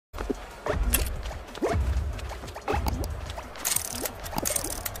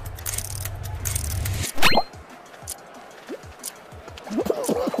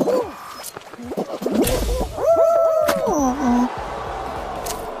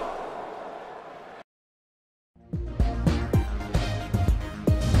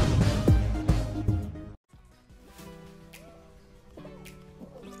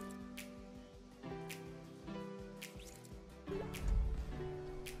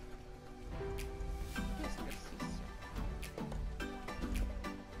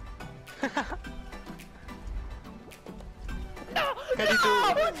No! Can you do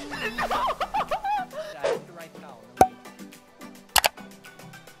it? No! I have to write now.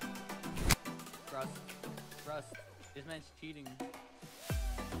 Trust. This man's cheating.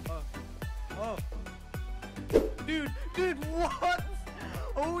 Oh. Dude, what?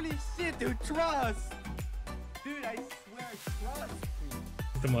 Holy shit, dude, trust. Dude, I swear, trust me.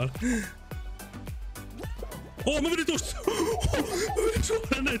 Vänta mal. Oh, man need to... Man need to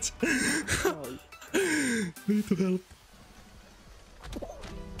run it. We need to help.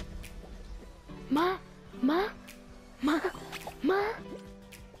 Ma.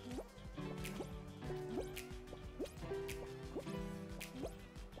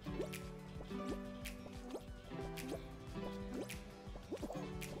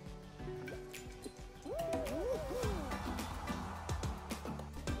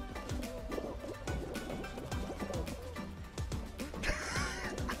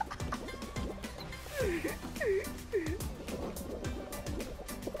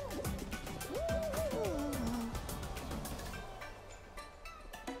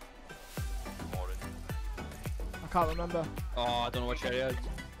 I can't remember. Oh, I don't know which area it is.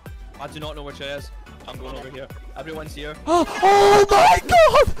 I do not know which area it is. I'm going over here. Everyone's here. Oh my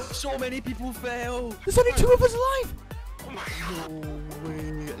god! So many people fell. There's only 2 of us alive! No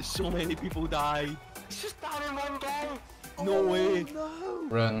way. So many people died. It's just down in one guy. No way. No!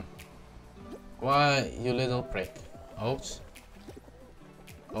 Run. Why, you little prick? Oops.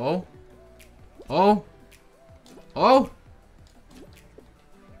 Oh.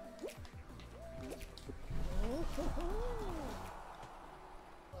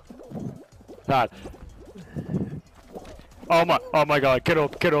 Lad. Oh my god, get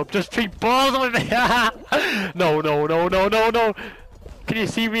up, just 3 balls with me! No. Can you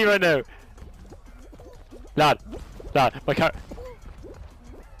see me right now? Lad, my car.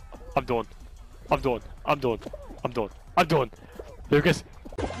 I'm done. Lucas.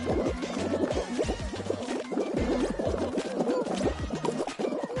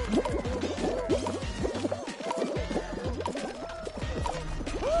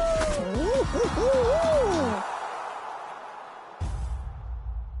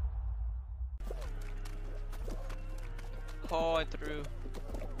 Oh, I threw.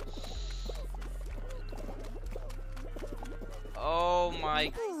 Oh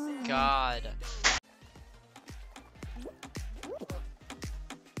my god.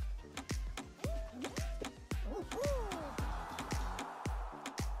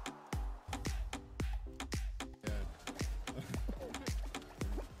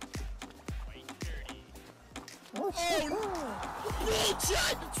 Oh no!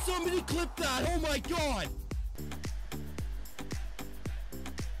 Chat! Somebody clip that! Oh my god!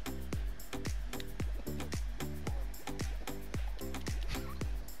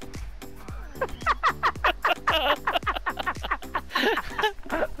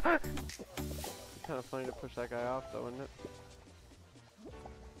 Kind of funny to push that guy off though, isn't it?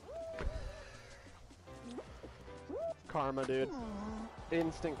 Karma, dude.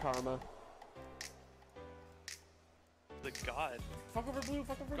 Instant karma. The god. Fuck over blue,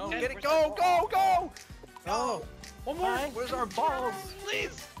 fuck over Go, blue. get it, go! Oh! One more! Where's our balls?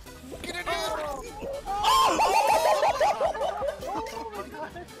 Please! Get it in!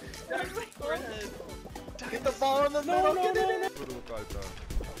 Get the ball in the middle! Get it in!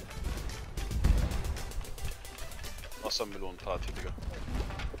 Wassermelonen Party, Digga.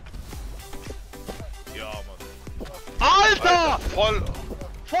 Ja, Mann. Alter!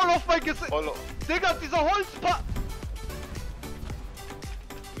 Voll auf mein Gesicht! Voll. Digga, dieser Holzpa...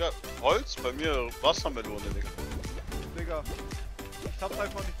 Ja, Holz, bei mir Wassermelone, Digga. Digga, ich hab's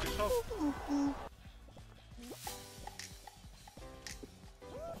einfach nicht geschafft.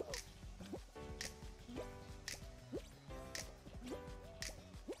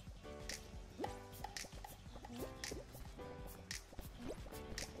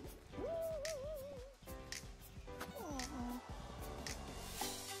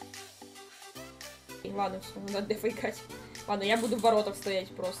 Ладно, все, надо дефейкать. Ладно, я буду в воротах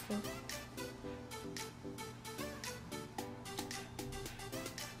стоять просто.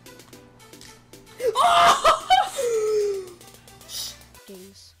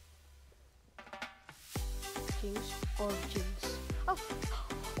 Kings or Jinx? Oh,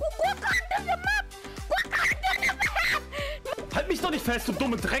 what under the map? What under the map? Halt mich doch nicht fest, du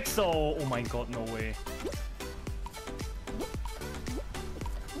dumme Drecksau! Oh mein Gott, no way.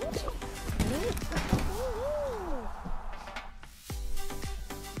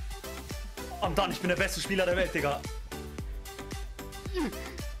 I'm done, ich bin der beste Spieler der Welt, Digga.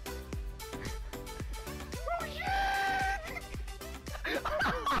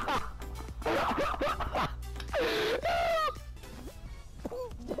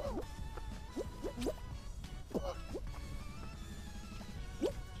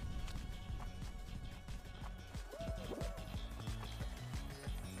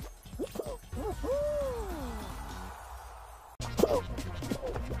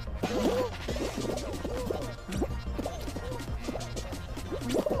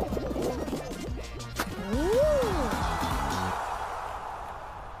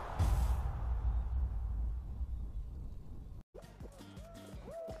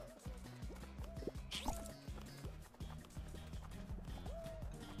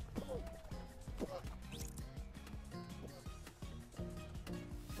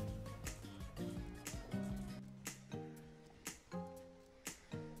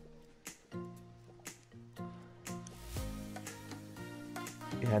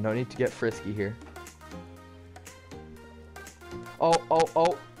 Yeah, no need to get frisky here. Oh, oh,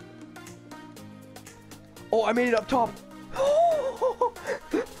 oh. Oh, I made it up top.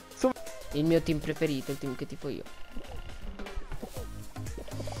 Il mio team preferito, il team che tifo io.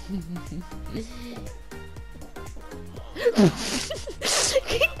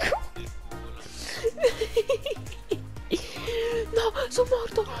 No, sono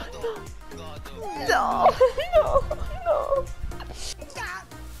morto. No. No, no, no.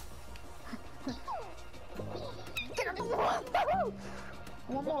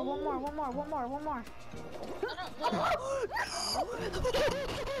 One more.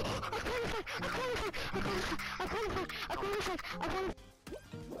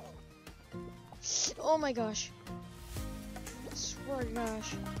 Oh my gosh. I swear to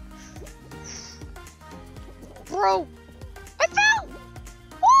gosh. Bro! I fell!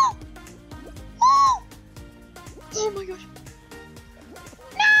 Oh! Oh! Oh my gosh.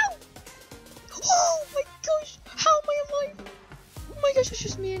 No! Oh my gosh! How am I alive? Oh my gosh, it's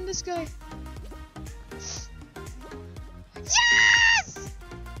just me and this guy.